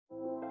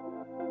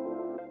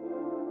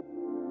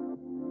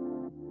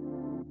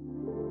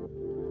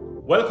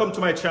Welcome to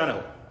my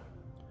channel.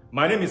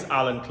 My name is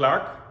Alan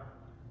Clark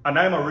and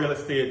I'm a real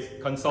estate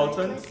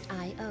consultant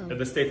in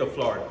the state of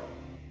Florida.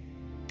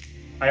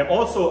 I am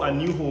also a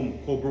new home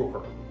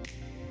co-broker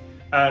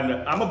and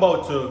I'm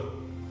about to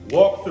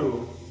walk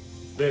through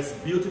this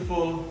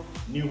beautiful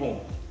new home.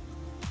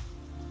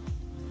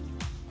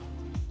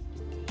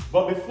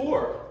 But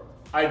before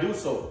I do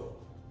so,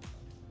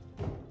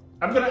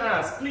 I'm gonna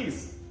ask,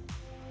 please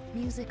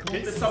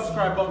hit the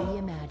subscribe button.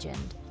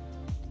 Reimagined.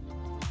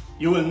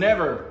 You will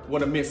never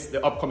want to miss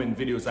the upcoming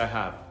videos I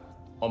have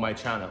on my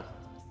channel.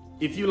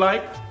 If you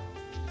like,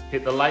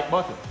 hit the like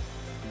button.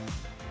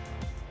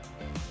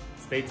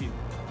 Stay tuned.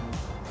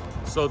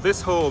 So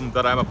this home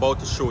that I'm about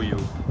to show you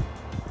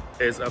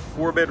is a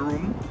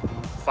 4-bedroom,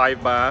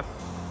 5-bath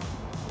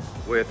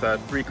with a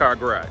 3-car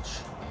garage.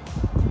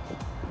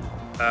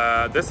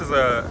 This is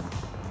a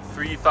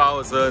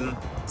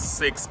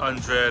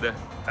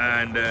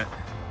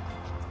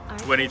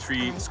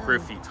 3,623 square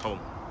feet home.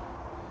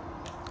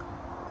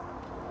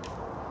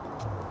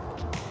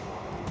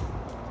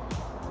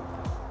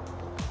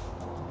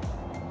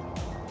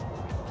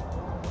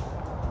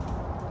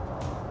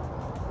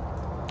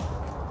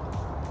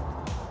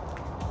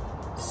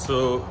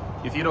 So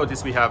if you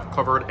notice, we have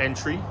covered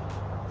entry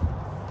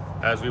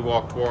as we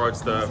walk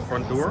towards the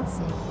front door.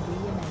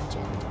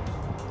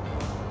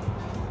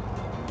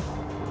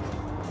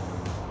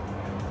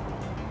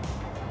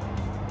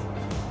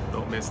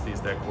 Don't miss these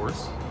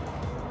decors.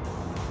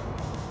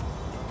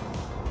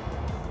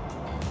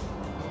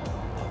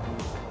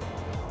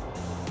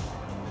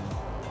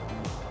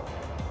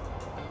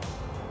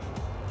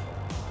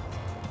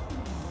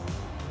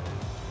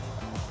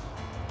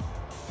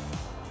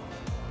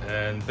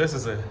 And this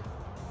is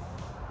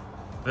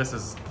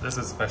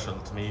special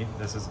to me.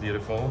 This is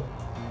beautiful.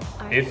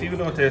 If you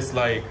notice,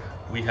 like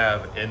we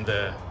have in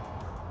the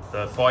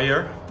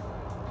foyer,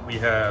 we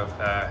have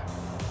a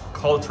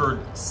cultured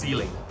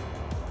ceiling.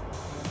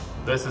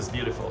 This is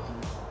beautiful.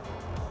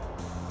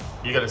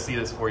 You gotta see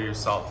this for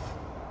yourself.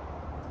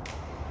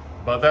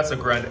 But that's a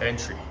grand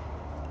entry.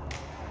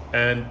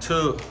 And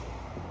to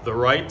the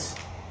right,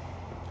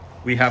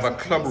 we have a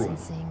club room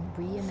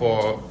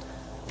for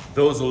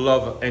those who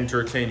love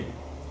entertaining.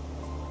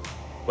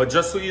 But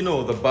just so you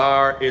know, the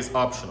bar is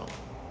optional.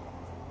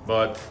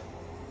 But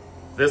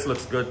this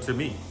looks good to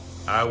me.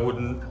 I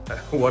wouldn't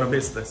want to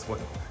miss this one.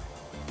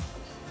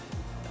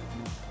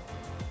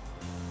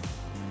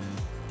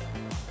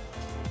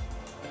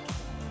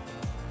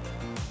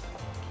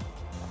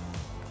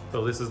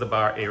 So this is the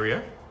bar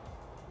area.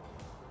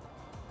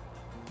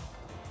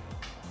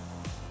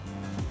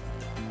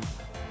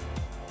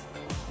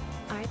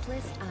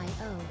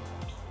 Artlist.io.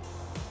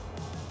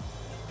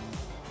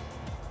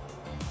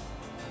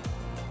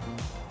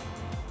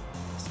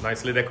 It's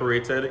nicely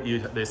decorated.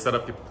 They set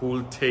up a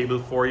pool table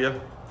for you,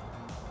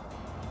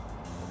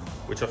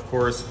 which of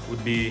course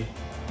would be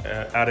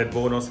added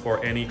bonus for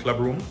any club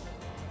room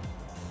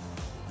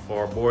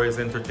for boys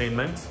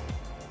entertainment.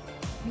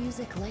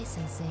 Music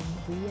licensing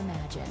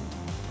reimagined.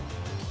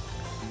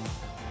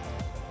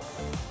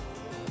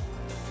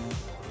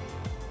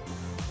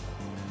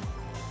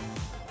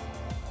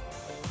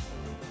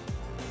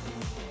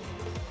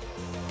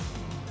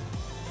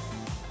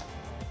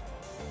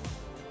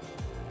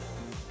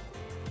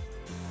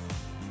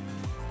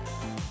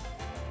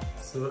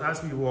 So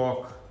as we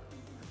walk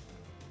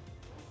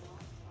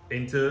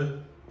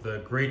into the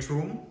great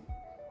room,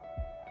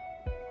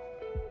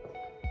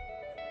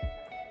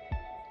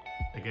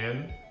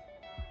 again,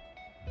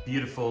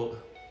 beautiful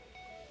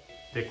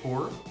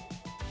decor.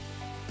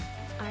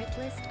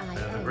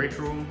 Artlist.io. The great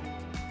room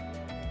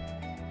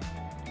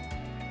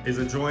is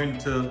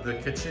adjoined to the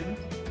kitchen.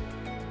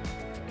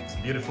 It's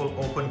a beautiful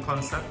open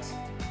concept.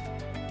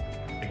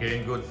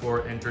 Again, good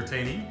for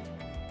entertaining.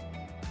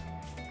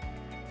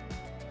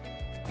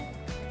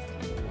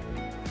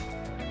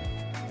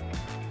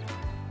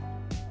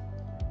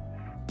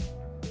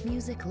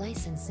 Music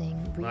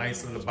licensing.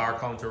 Nice little bar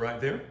counter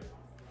right there.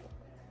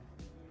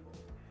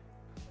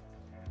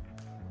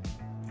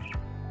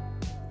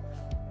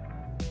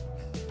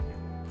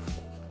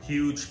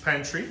 Huge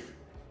pantry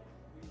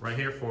right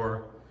here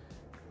for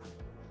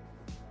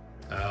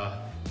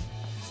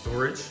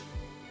storage,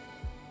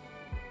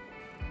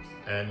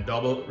 and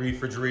double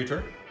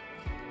refrigerator.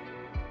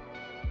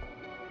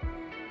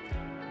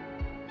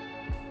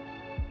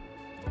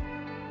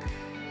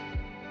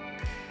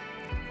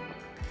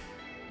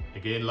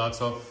 Again,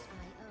 lots of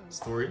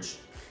storage.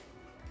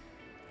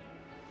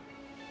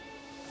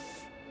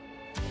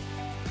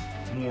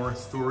 More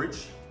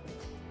storage.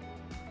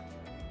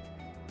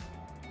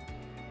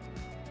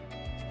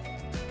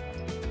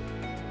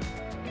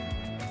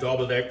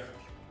 Double deck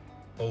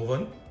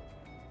oven.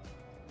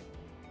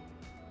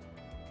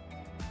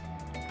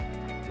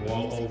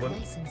 Wall oven.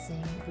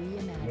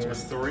 More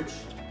storage.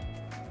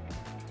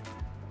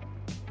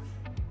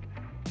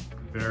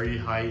 Very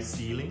high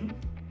ceiling.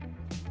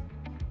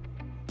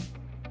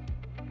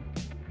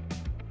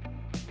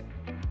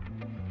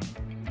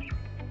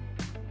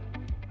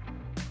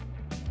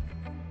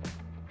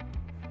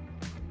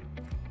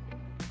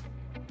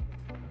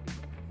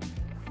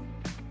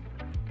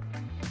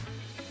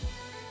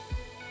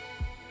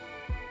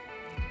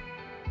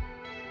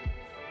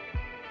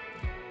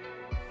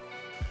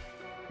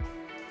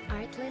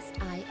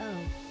 Artlist.io.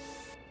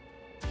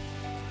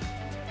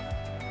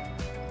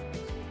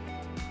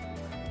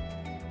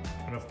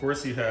 And of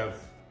course you have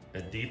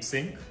a deep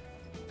sink.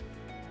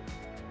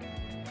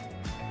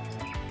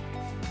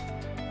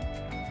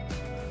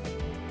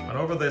 And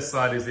over this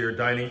side is your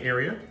dining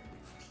area.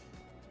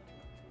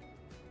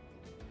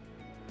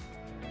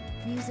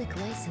 Music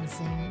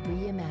licensing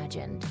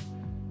reimagined.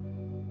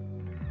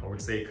 I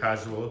would say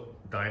casual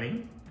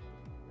dining.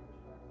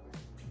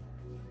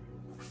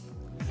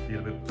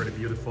 Pretty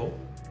beautiful.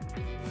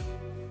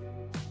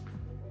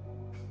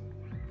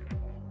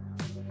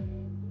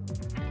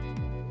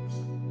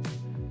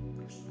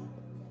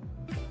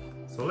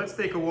 So let's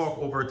take a walk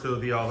over to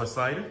the other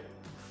side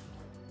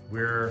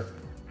where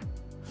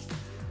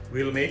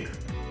we'll make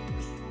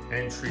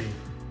entry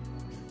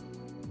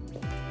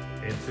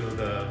into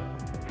the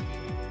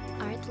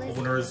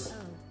owner's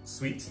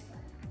suite.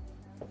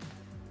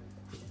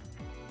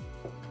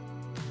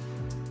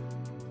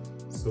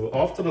 So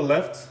off to the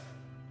left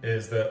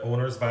is the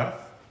owner's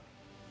bath.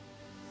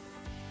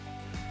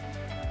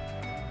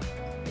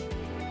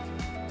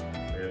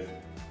 With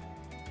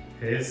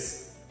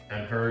his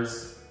and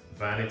hers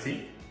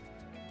vanity.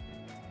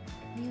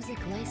 Music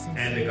licensing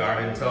and the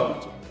garden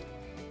tub.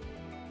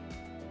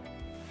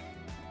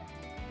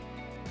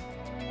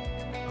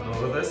 And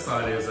over this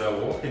side is a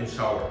walk-in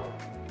shower.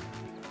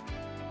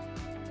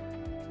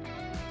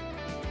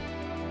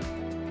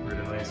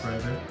 Really nice right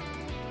there.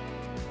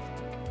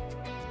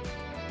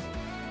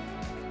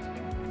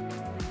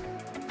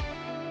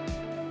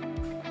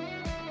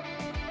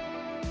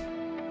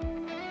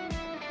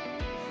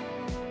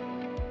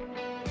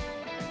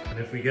 And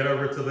if we get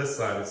over to this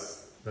side,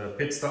 it's the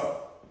pit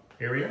stop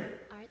area,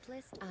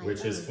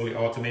 which is fully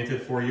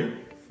automated for you.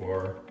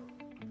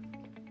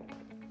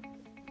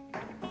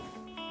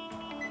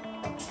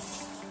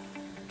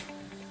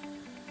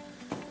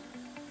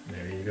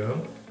 There you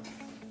go.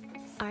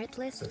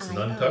 Artlist.io. It's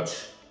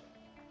non-touch,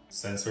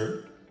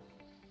 sensor.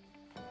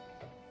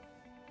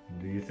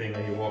 Do your thing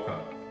when you walk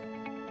up.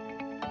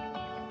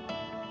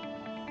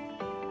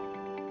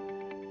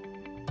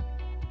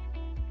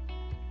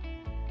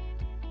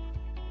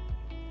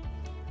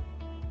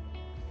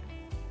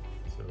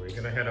 So we're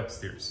gonna head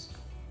upstairs.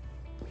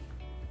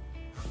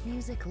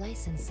 Music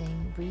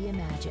licensing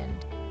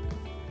reimagined.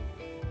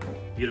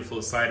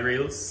 Beautiful side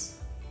rails.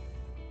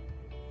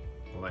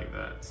 I like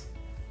that.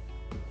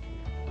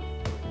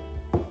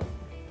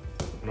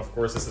 And of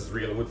course this is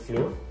real wood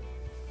floor.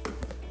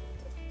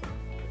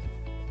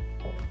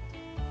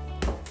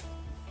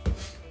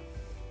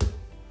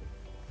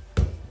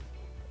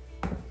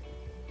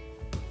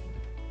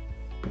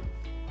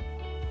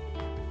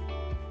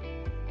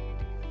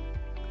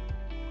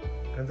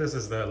 And this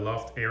is the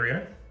loft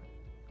area.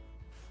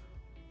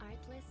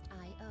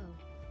 Artlist.io.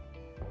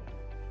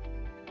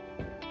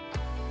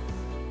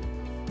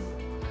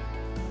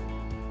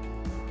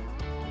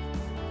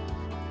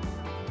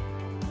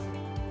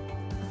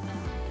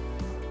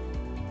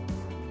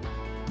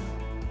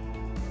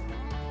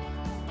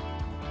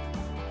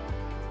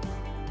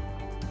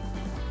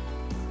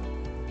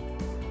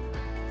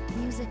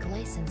 Music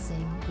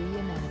licensing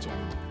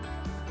reimagined.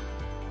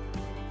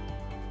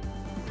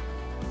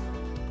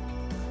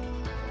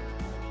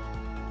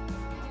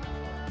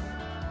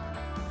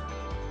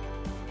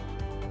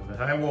 The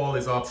high wall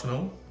is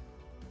optional.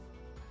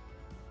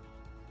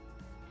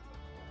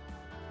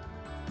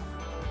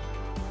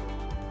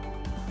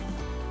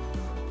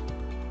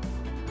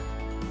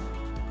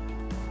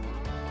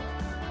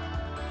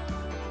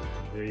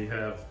 There you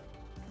have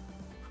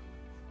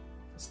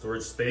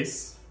storage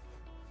space.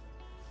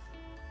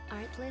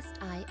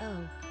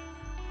 Artlist.io.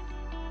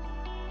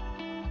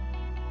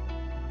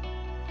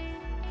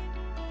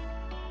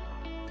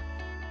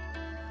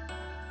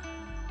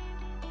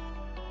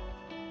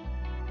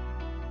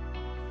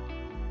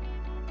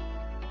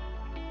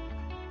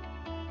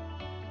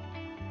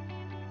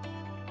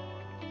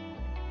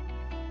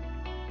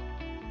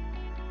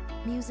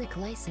 Music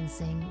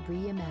licensing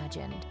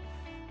reimagined.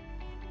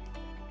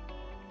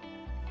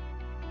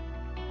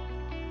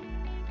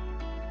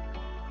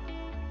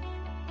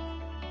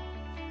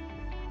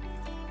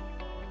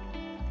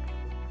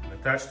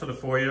 Attached to the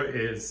foyer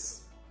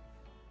is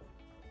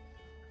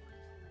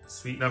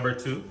suite number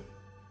 2.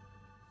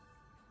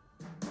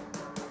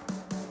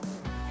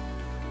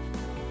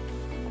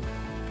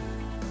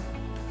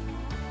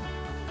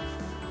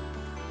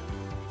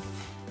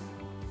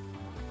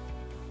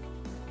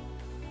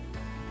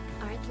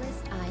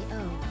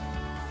 Artlist.io.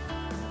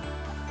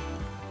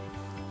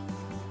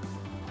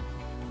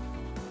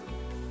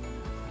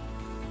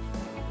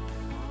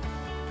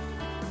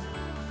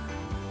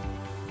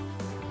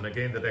 And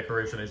again, the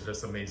decoration is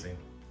just amazing.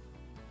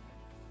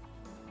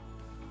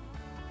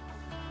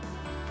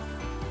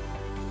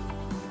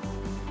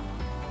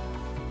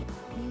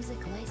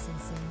 Music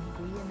licensing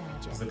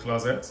reimagined. It's the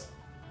closet.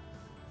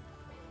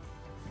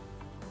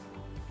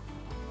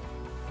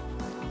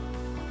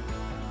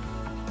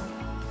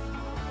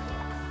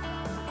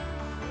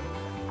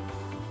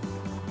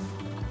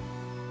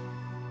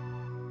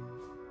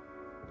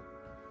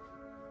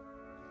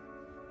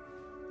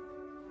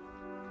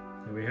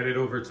 We headed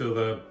over to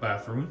the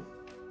bathroom,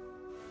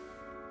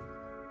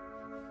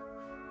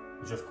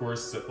 which of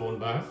course is its own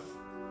bath.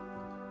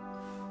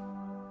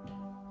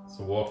 It's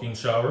a walk-in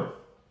shower.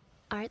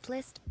 Art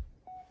list.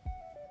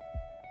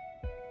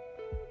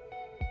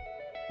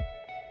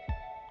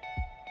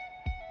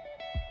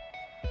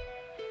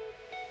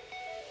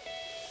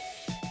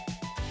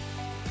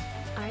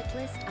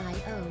 Artlist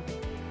IO.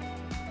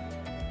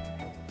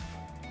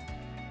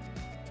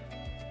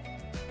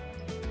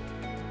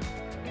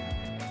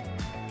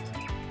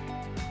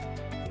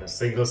 A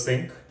single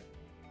sink.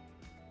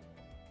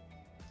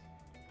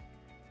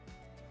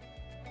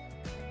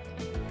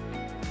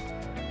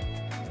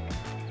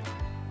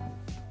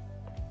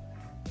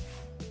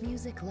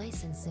 Music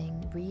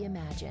licensing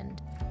reimagined.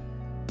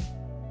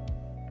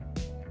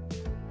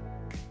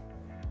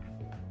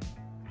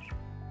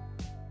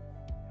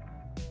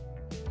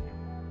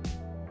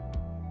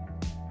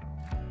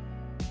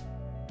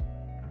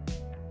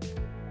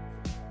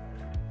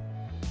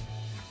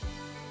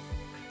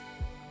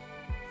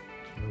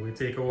 And we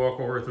take a walk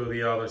over to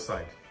the other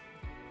side.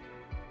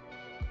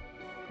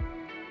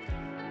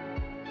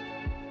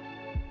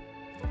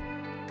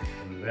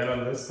 And then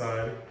on this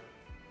side,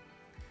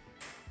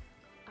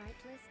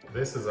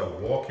 this is a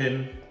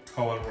walk-in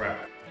towel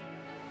rack.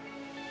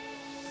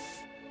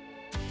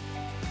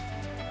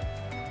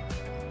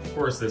 Of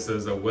course, this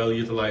is a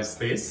well-utilized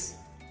space.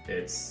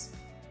 It's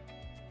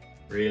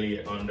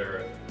really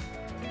under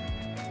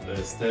the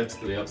steps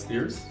to the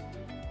upstairs.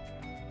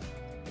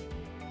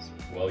 It's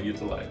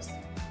well-utilized.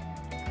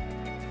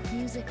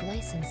 Music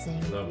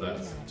licensing Love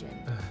that.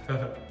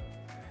 reimagined.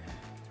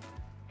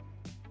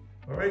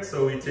 All right,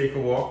 so we take a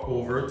walk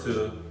over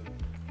to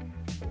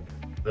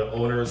the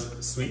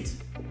owner's suite.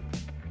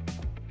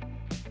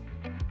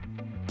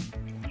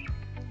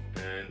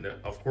 And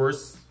of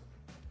course,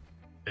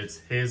 it's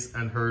his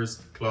and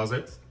hers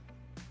closet.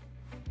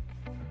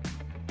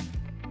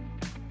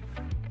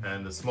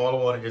 And the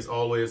small one is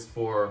always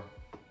for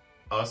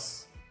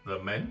us, the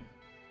men.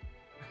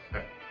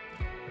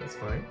 That's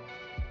fine.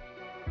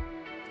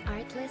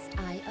 Artlist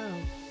IO.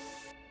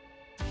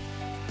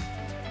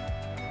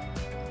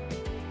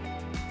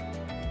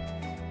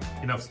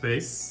 Enough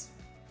space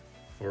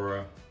for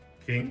a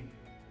king.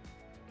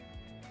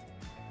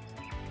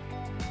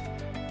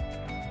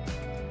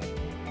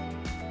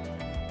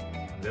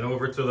 Then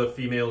over to the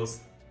female's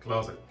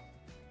closet.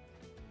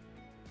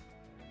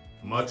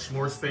 Much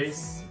more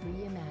space.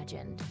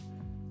 Reimagined.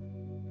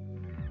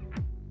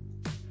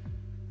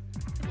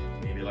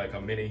 Maybe like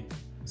a mini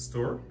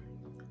store.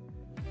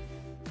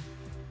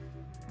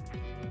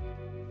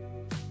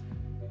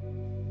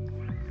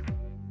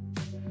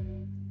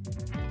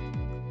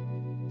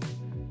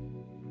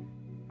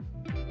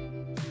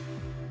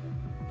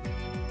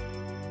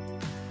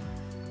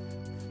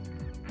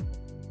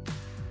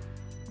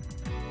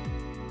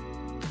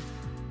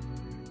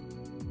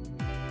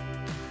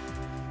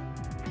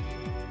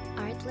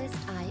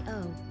 Artlist IO.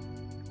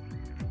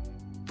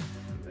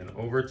 And then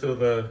over to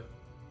the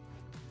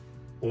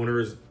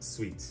owner's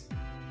suite.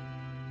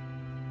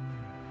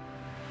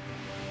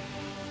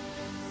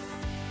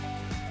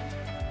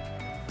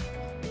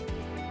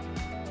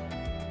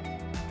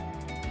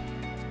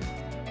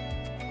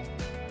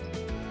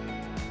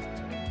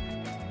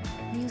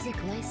 Music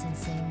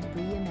licensing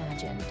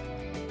reimagined.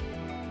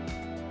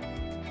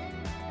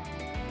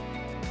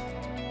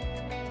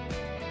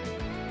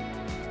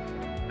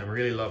 I'm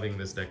really loving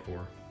this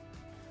decor.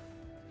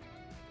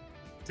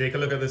 Take a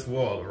look at this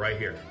wall right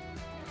here.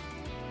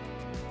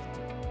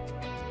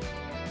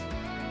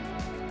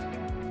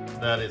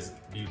 That is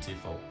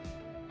beautiful.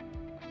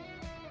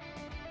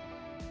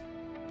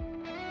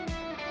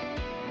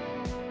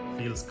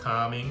 Feels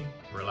calming,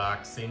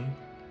 relaxing.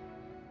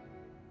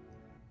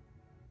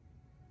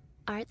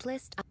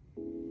 Artlist.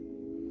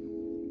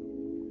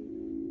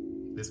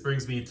 This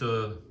brings me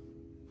to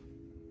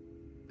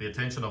the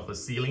attention of the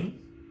ceiling.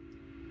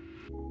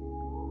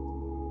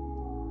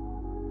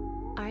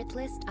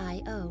 Artlist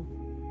IO.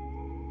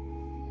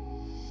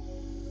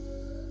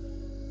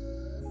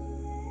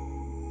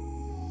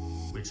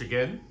 Which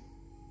again,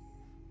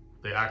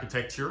 the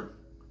architecture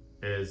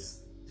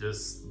is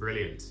just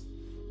brilliant.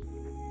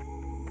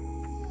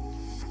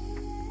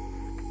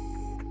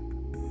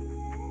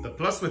 The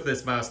plus with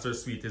this master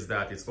suite is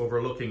that it's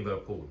overlooking the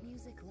pool.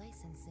 Music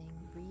licensing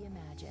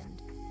reimagined.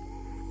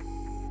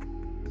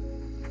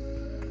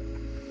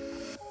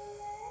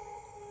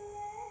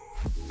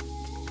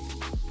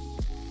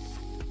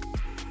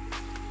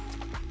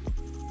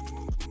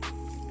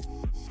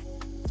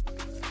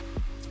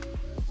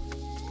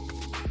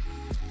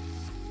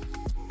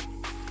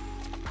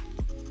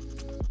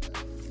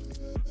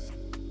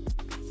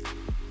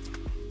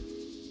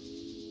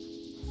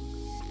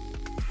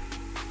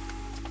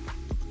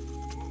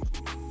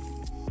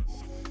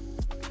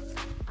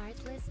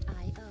 Artlist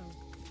IO.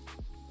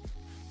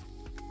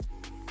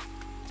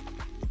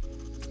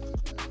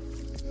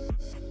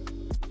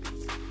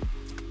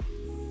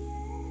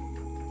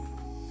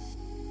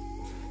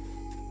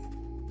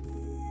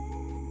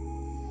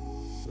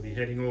 We'll be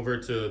heading over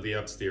to the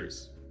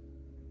upstairs.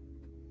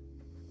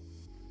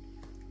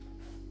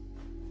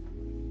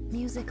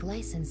 Music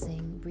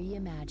licensing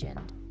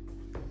reimagined.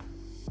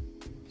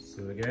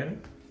 So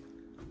again,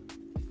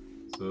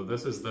 so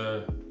this is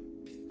the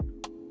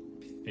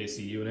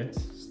AC unit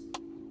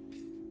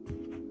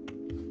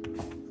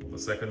on the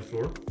second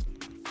floor.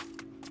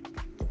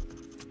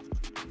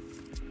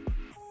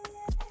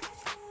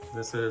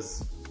 This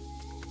is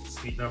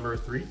suite number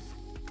 3.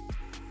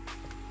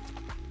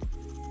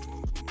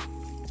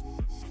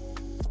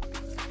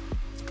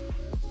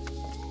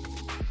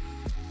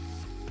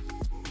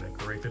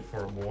 Decorated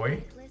for a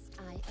boy.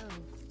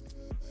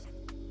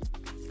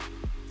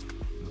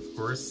 And of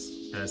course,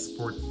 a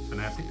sport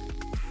fanatic.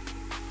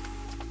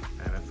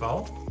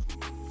 NFL.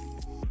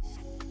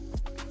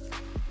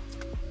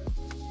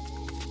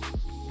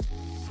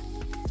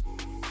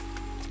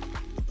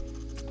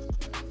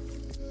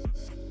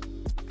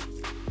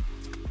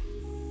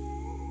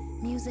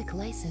 Music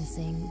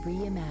licensing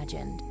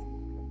reimagined.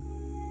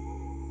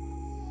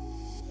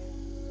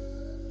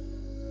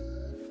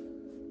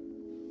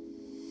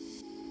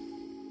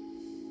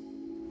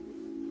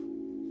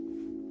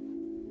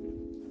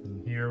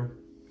 And here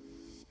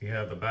we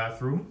have the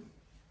bathroom.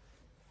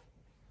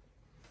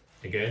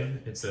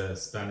 Again, it's a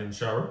stand-in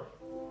shower.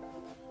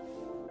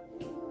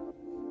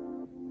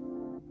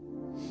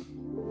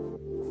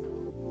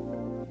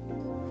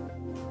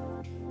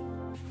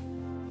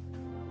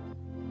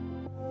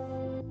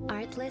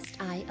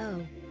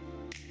 Artlist.io.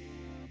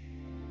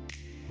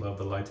 Love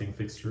the lighting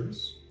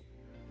fixtures.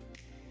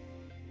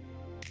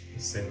 A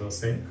single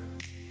sink.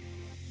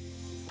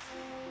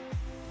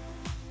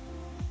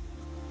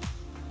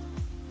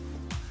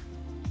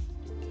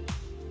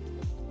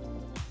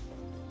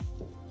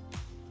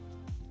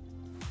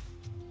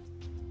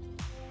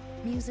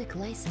 Music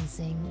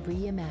licensing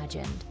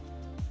reimagined.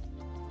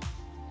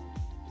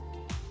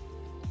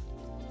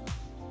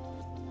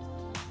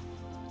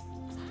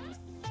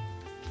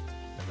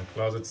 And the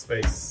closet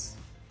space.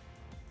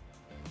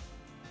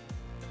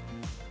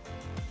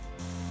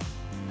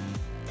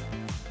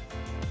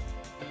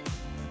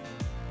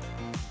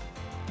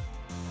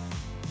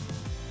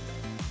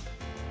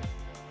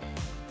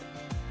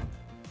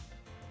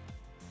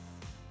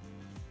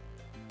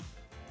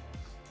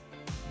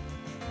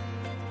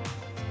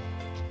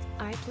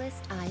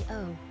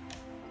 Artlist.io.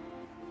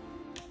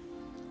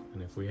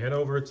 And if we head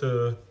over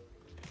to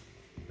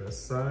this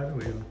side,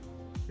 we'll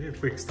do a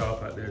quick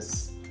stop at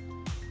this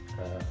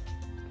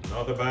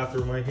another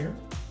bathroom right here.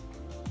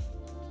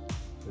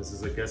 This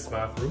is a guest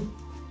bathroom.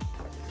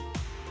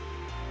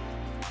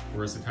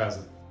 First, it has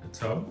a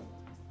tub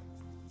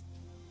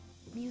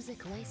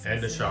Music licensing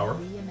and a shower.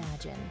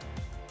 reimagined.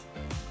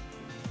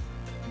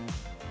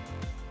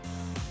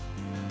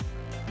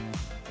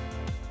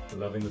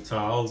 Loving the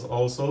towels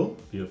also,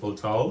 beautiful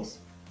towels.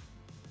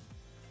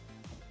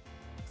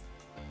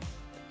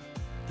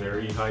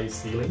 Very high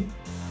ceiling.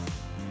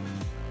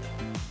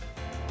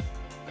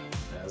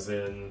 As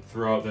in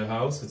throughout the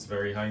house, it's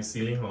very high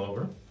ceiling all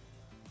over.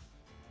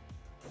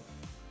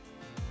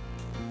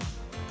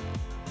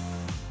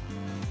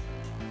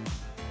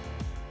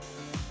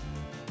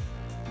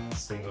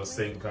 Single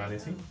sink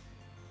vanity.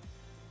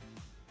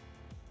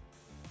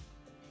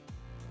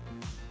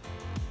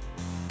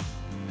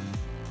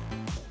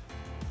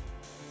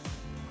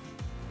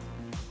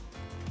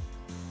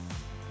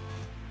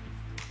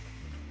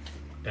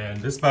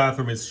 And this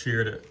bathroom is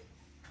shared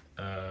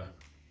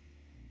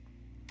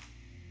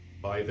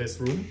by this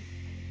room.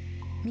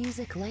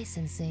 Music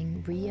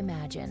licensing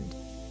reimagined.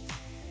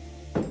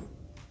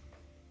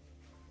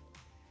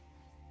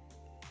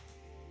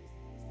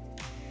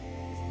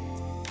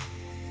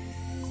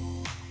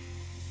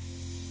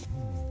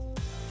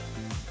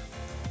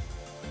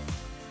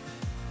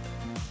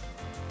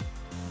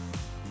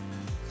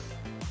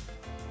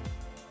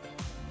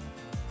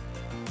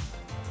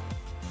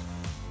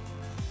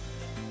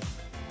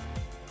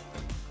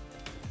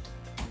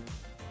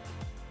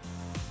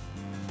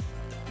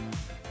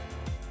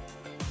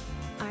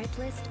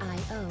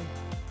 Artlist.io.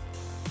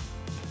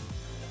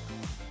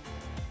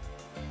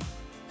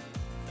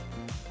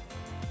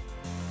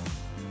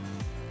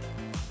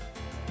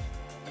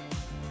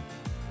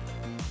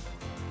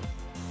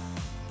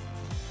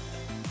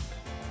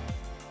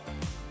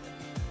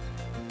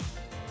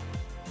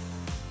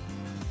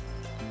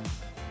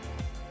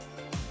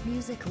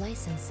 Music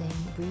licensing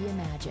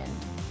reimagined.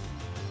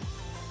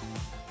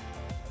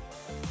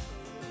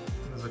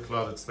 There's a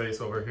closet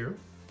space over here.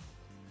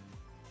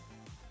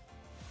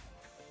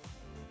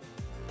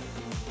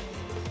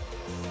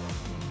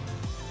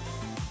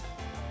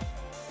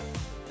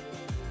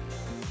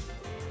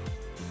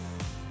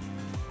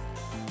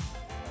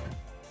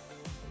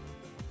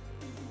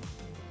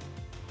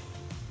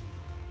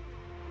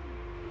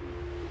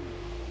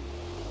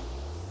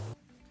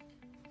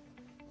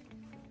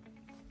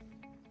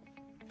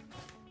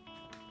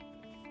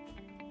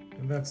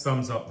 And that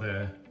sums up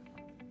the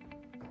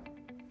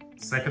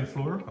second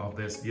floor of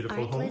this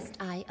beautiful home.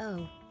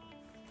 Artlist.io.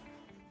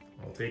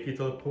 I'll take you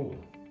to the pool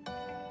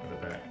at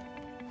the back.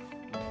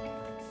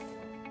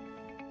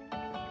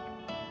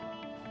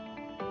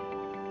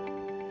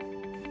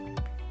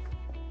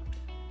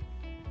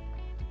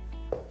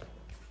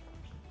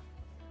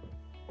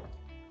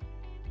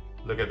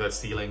 Look at the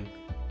ceiling.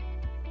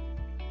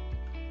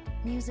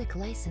 Music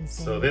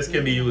licensing. So this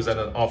can be used in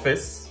an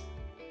office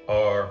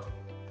or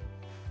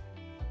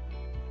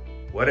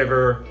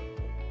whatever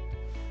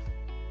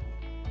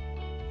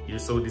you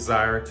so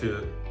desire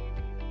to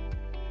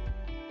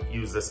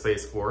use the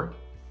space for.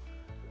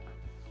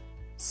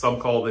 Some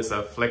call this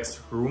a flex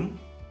room.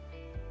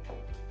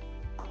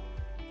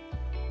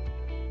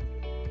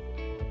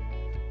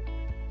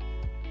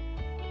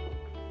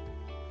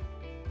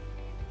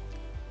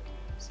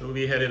 So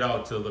we headed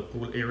out to the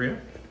pool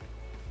area.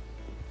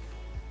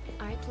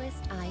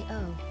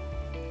 Artlist.io.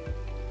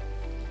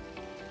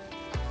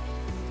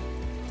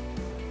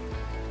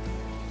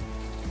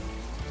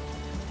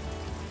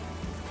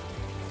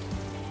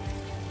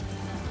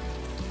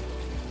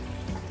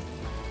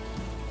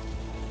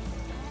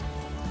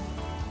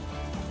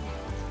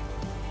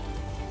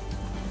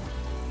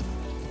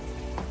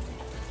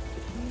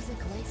 Music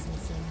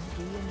licensing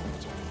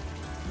reimagined.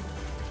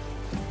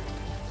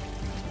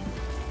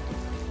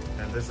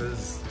 And this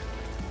is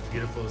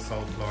beautiful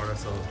South Florida,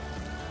 so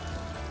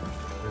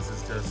this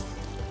is just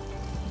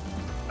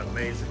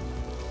amazing.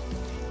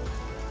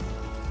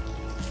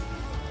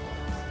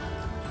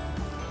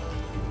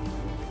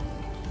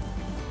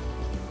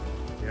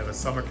 We have a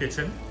summer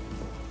kitchen,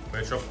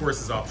 which of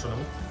course is optional.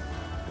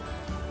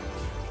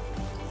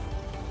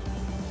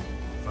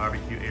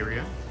 Barbecue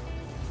area.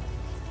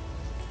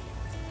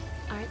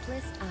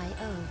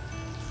 Artlist.io.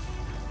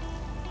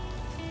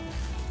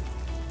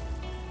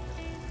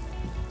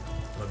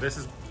 So this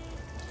is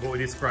what we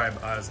describe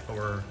as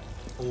our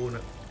own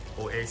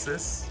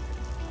oasis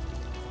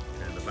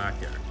in the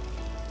backyard.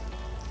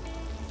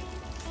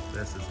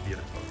 This is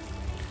beautiful.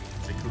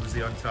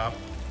 Jacuzzi on top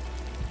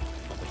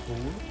of the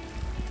pool.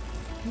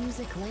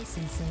 Music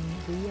licensing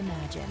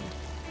reimagined.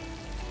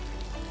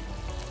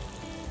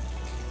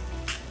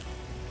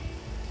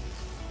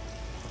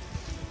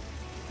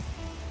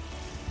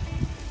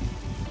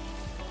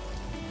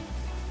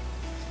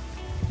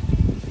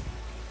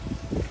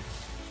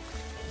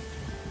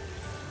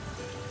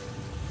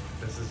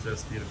 This is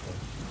just beautiful.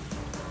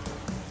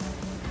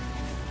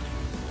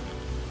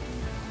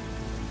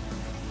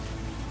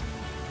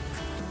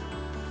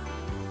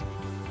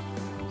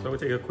 So we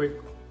take a quick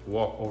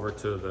walk over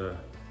to the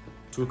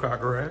two-car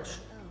garage.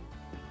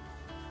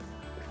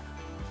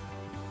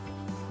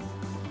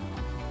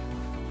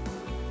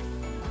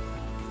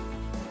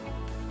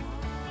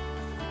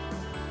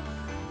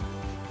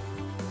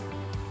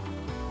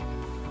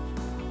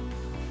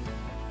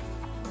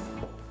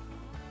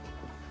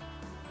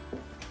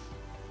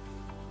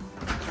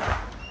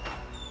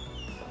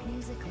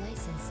 Music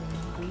licensing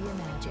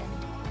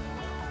reimagined.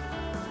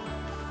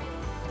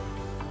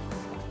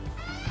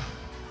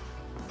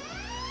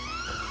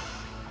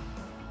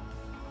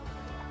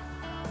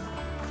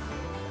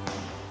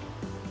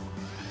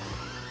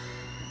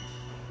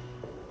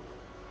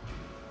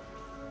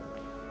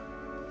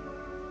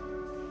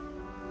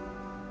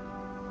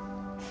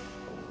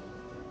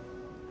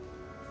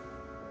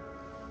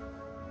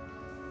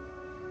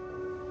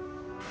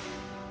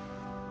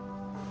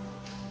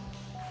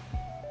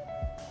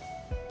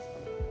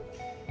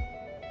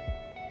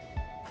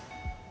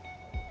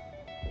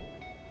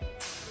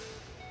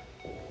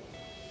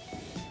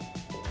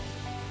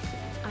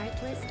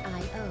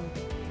 Artlist.io.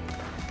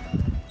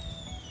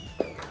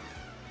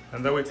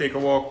 And then we take a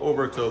walk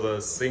over to the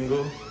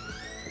single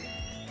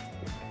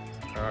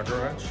car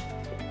garage,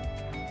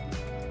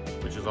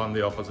 which is on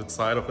the opposite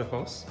side of the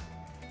house.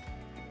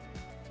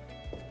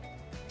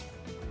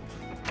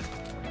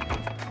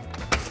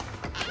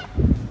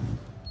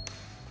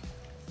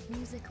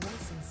 Music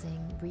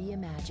licensing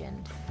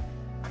reimagined.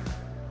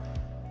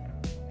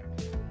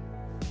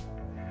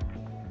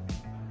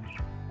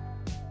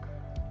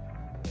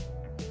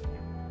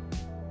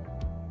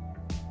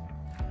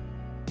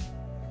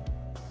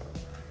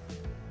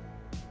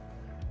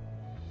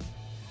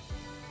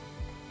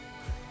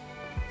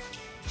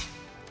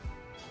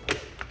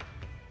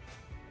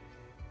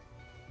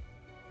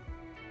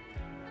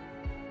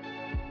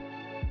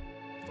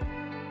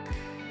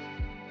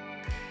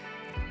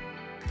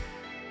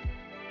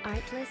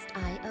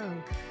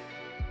 Artlist.io.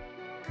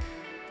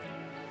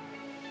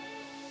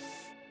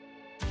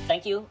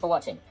 Thank you for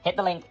watching. Hit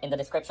the link in the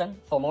description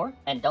for more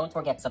and don't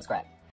forget to subscribe.